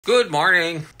Good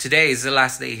morning! Today is the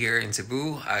last day here in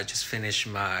Cebu. I just finished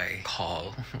my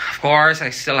call. Of course, I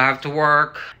still have to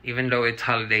work, even though it's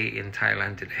holiday in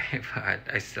Thailand today, but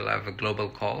I still have a global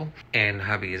call and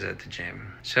Hubbee is at the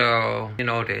gym. So, you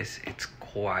notice it's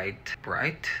quite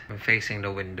bright. I'm facing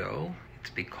the window. It's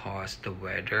because the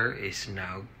weather is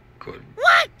now good.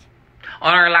 What?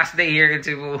 On our last day here in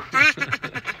Cebu.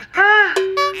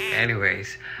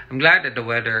 Anyways, I'm glad that the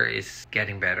weather is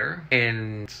getting better,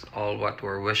 and it's all what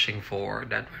we're wishing for,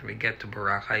 that when we get to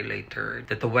Boracay later,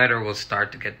 that the weather will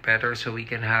start to get better so we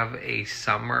can have a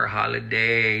summer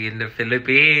holiday in the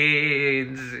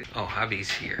Philippines. Oh, Hubby's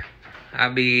here.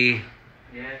 Hubby.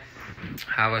 Yes.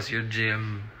 How was your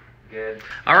gym? Good.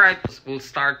 Alright, we'll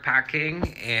start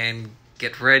packing and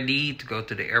get ready to go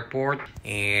to the airport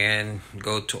and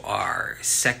go to our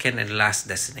second and last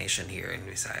destination here in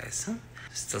Visayas.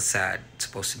 Still sad. It's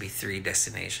supposed to be 3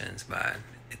 destinations, but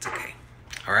it's okay.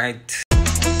 All right.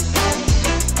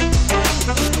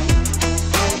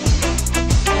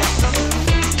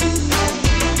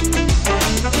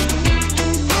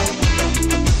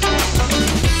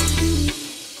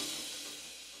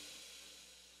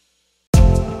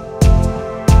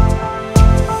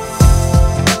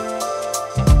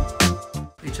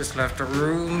 We just left the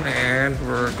room and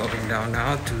we're going down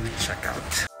now to check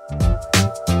out.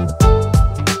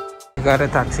 You got a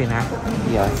taxi now?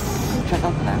 Yes. Check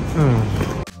out that.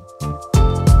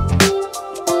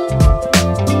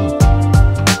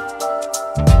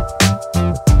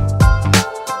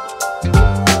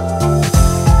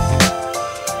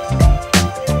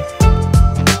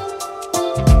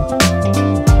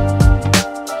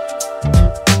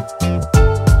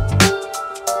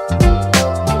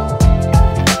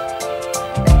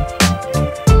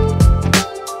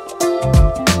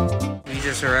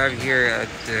 Arrived here at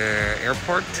the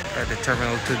airport at the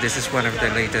Terminal 2. This is one of the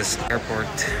latest airport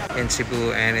in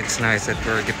Cebu, and it's nice that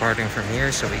we're departing from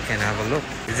here so we can have a look.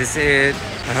 This is it.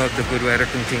 I hope the good weather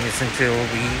continues until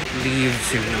we leave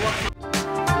Cebu.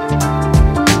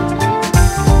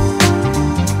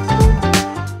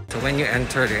 So when you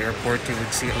enter the airport, you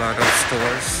would see a lot of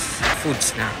stores, food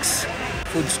snacks,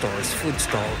 food stores, food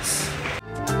stalls.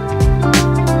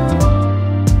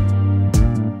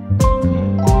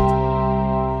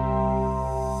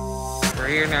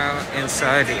 We're now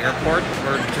inside the airport.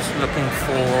 We're just looking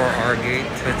for our gate.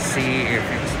 Let's see if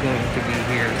it's going to be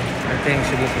here. I think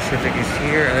Cebu Pacific is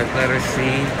here at letter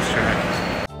C. Sure.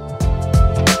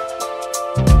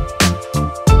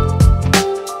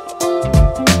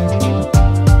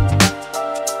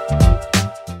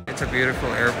 It's a beautiful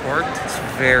airport. It's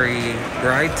very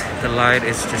bright. The light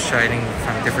is just shining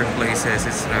from different places.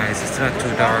 It's nice. It's not too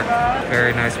dark.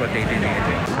 Very nice what they did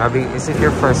here. Abby, is it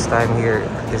your first time here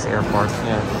at this airport?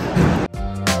 Yes.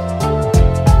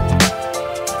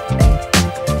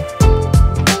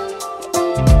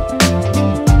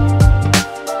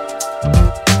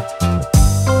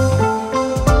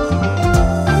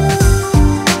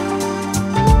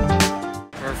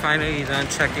 Finally done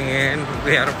checking in.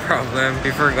 We had a problem.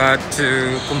 We forgot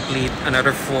to complete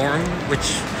another form,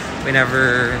 which we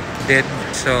never did.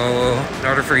 So in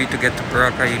order for you to get to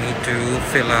Boracay, you need to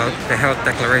fill out the health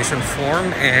declaration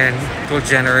form, and it will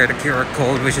generate a QR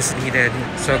code which is needed.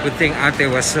 So good thing Ate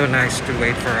was so nice to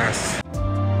wait for us.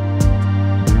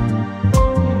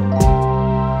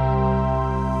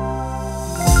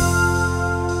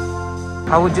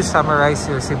 How would you summarize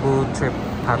your Cebu trip,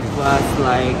 Happy? It was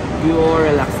like pure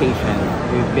relaxation.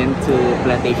 We've been to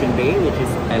Plantation Bay, which is,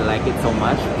 I like it so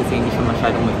much kasi hindi siya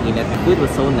masyadong mag-init. The food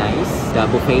was so nice. The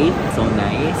buffet, so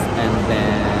nice. And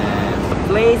then the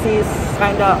place is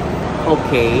kinda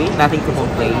okay. Nothing to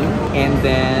complain. And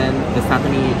then the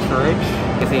Saturday church,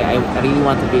 kasi I really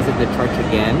want to visit the church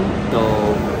again. So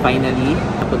finally,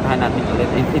 napuntahan natin ulit.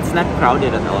 And it's not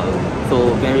crowded at all.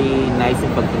 So very nice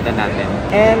yung pagpunta natin.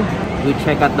 And we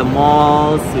check out the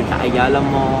malls, we Ayala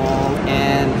Mall,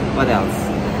 and what else?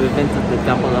 We've been to the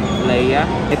Temple of Leia.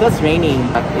 It was raining,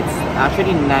 but it's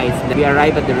actually nice. We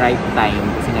arrived at the right time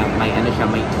kasi nga may ano siya,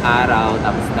 may araw,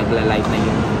 tapos nagla-light na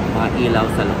yung mga ilaw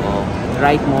sa loob.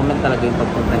 Right moment talaga yung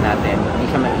pagpunta natin, hindi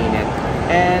siya mainit.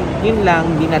 And yun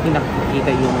lang, hindi natin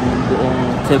nakikita yung buong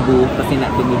Cebu kasi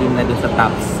dumilim na dun sa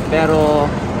tops. Pero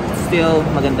still,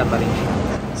 maganda pa rin siya.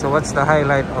 So what's the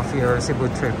highlight of your Cebu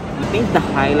trip? I think the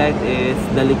highlight is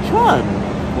the lechon,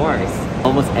 of course.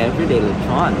 Almost every day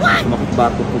lechon.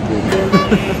 Makbato ko din.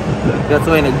 That's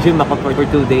why nag-gym ako for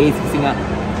 2 days. Kasi nga,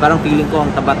 parang feeling ko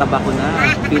ang taba-taba ko na.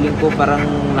 Feeling ko parang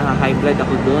naka-high blood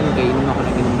ako doon. Kaya inom ako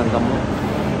ng gamot.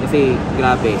 Kasi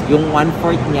grabe. Yung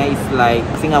 1/4 niya is like,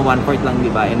 kasi nga 1/4 lang,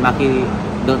 diba? And Mackee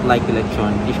don't like lechon.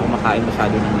 Hindi siya kumakain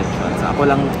masyado ng lechon. So ako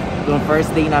lang yung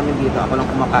first day namin dito, ako lang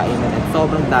kumakain and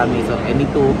sobrang dami. So I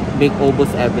need to make obos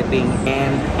everything.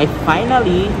 And I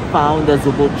finally found the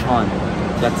zubuchon.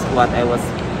 That's what I was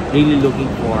really looking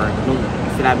for. Nung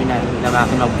sinabi na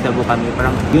mag-Cebu kami,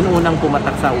 parang yun unang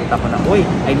pumatak sa utak ko na, uy,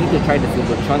 I need to try the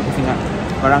zubuchon kasi nga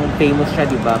parang famous siya,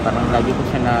 di ba? Parang lagi ko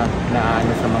siya na ano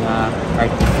sa mga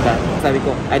artista. Sabi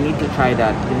ko, I need to try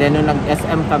that. And then nung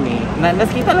nag-SM kami,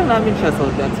 naskita lang namin siya. So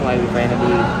that's why we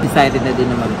finally decided na din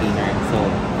na mag-dinner. So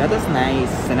that was nice.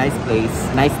 It's a nice place.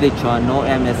 Nice lechon, no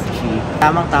MSG.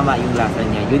 Tamang-tama yung lasa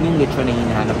niya. Yun yung lechon na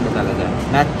hinahanap mo talaga.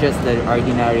 Not just the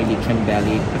ordinary lechon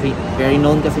belly. Kasi very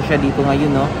known kasi siya dito ngayon,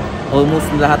 no? Almost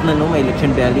lahat na, no, may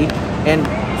lechon belly. And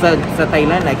sa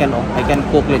Thailand, I can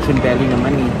cook lechon belly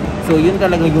naman eh. So yun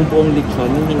talaga yung buong lechon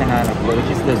yung hinahanap ko, which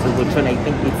is the zubuchon. I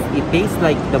think it tastes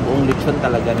like the buong lechon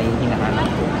talaga na yung hinahanap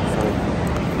ko. So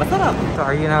masarap. So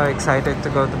are you now excited to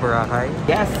go to Boracay?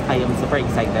 Yes, I am super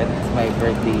excited. It's my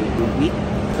birthday week.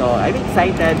 So I'm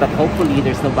excited, but hopefully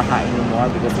there's no baha anymore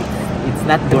because it's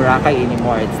not Boracay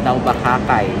anymore. It's now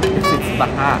Boracay. It's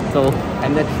baha. So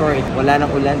I'm not sure if wala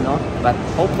ng ulan, no? But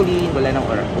hopefully wala ng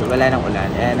ulan.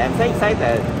 And I'm so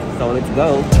excited. So let's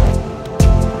go.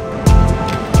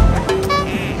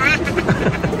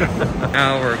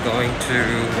 Now we're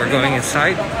going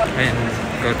inside and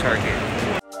go Target.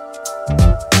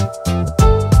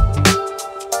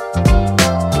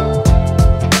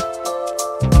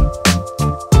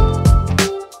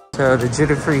 So the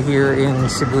duty free here in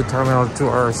Cebu Terminal 2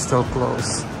 are still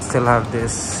closed. Still have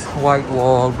this white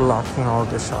wall blocking all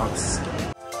the shops.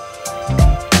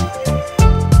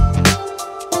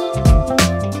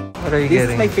 What are you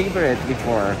getting? This is my favorite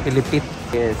before. Pilipit.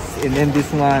 Yes, and then this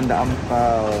one, the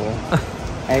ampaw.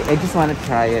 I just want to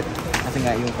try it. Kasi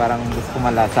nga yung parang gusto ko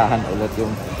malasahan ulit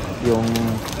yung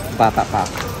bata pa.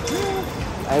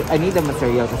 I need the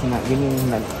material kasi nga yun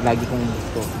yung lagi kong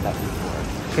gusto dati.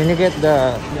 Can you get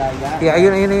the... Yeah,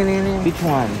 yun. Which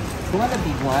one? You want the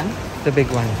big one? The big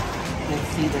one.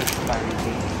 Let's see the expiry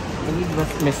date. I need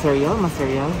material,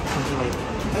 something like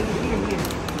that. Here.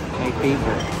 My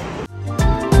favorite.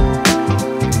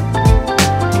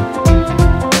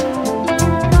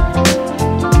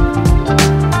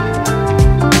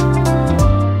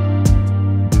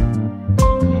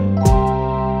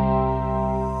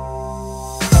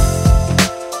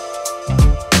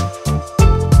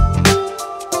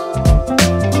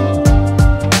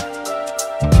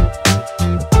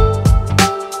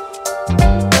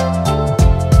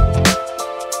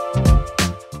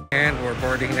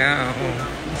 Now,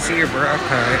 see your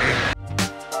Boracay.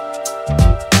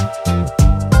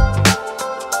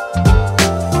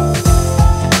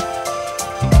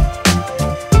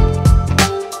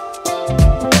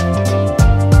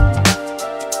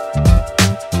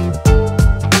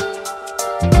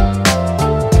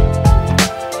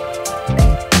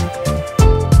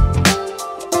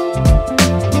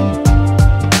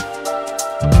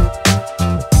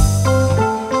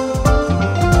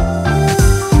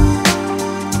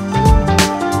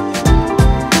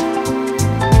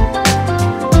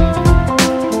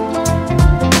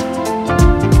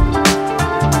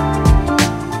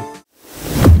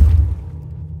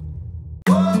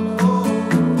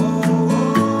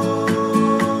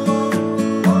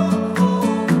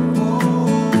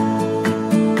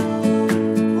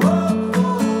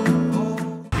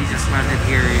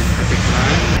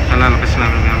 Lalabas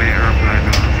namin ng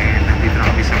aeroplano and nandito na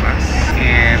kami sa bus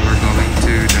and we're going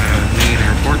to the main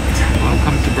airport.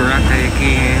 Welcome to Boracay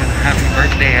again. Happy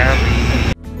birthday,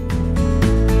 Hubbee.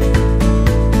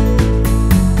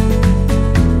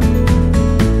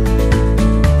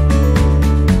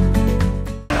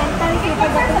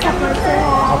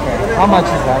 Okay, how much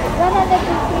is that?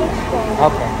 150.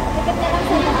 Okay. Ticket na lang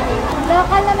sa Mackee.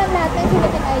 Local naman natin,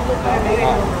 Philippine ID po.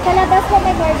 Sa labas po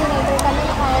may coordinator kami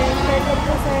naka-orange shirt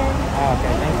po, sir.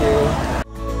 Okay, thank you.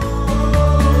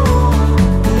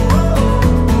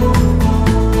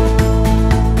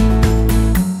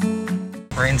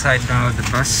 We're inside now the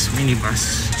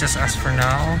minibus. Just as for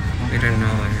now, we don't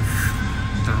know if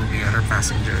there will be other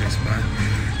passengers, but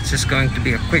it's just going to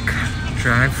be a quick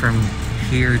drive from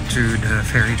here to the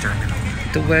ferry terminal.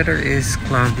 The weather is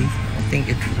cloudy. I think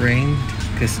it rained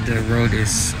because the road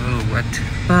is a little wet,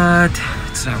 but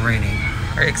it's not raining.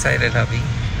 Are you excited, Hubbee?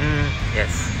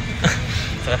 Yes.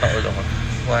 Nakakaulo ko.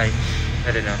 Why?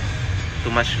 I don't know.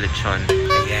 Too much lechon.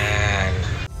 Ayan.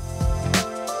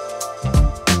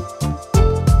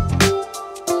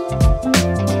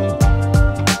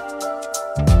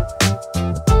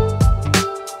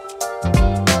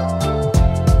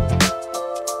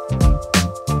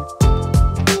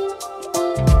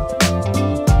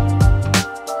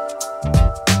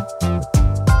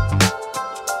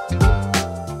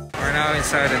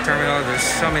 inside the terminal. There's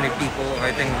so many people. I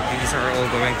think these are all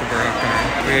going to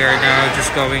Boracay. We are now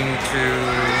just going to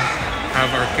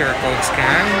have our QR code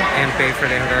scan and pay for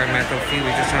the environmental fee,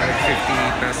 which is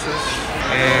 150 pesos.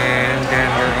 And then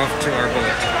we're off to our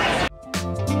boat.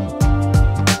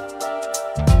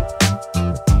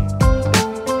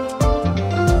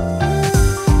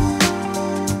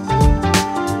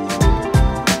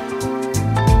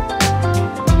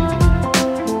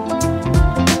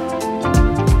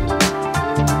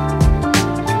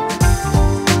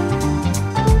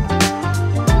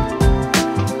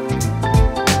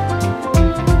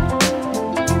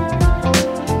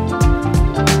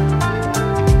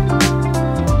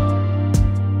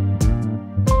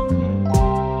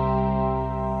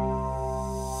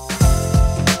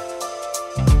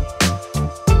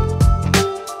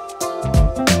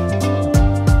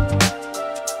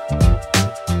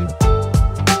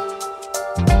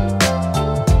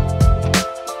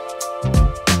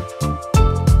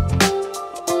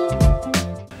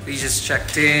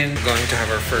 Checked in, going to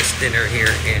have our first dinner here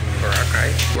in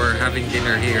Boracay. We're having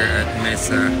dinner here at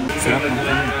Mesa.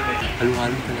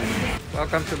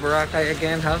 Welcome to Boracay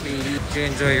again, Hubbee. Did you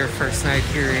enjoy your first night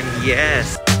here in?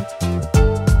 Yes.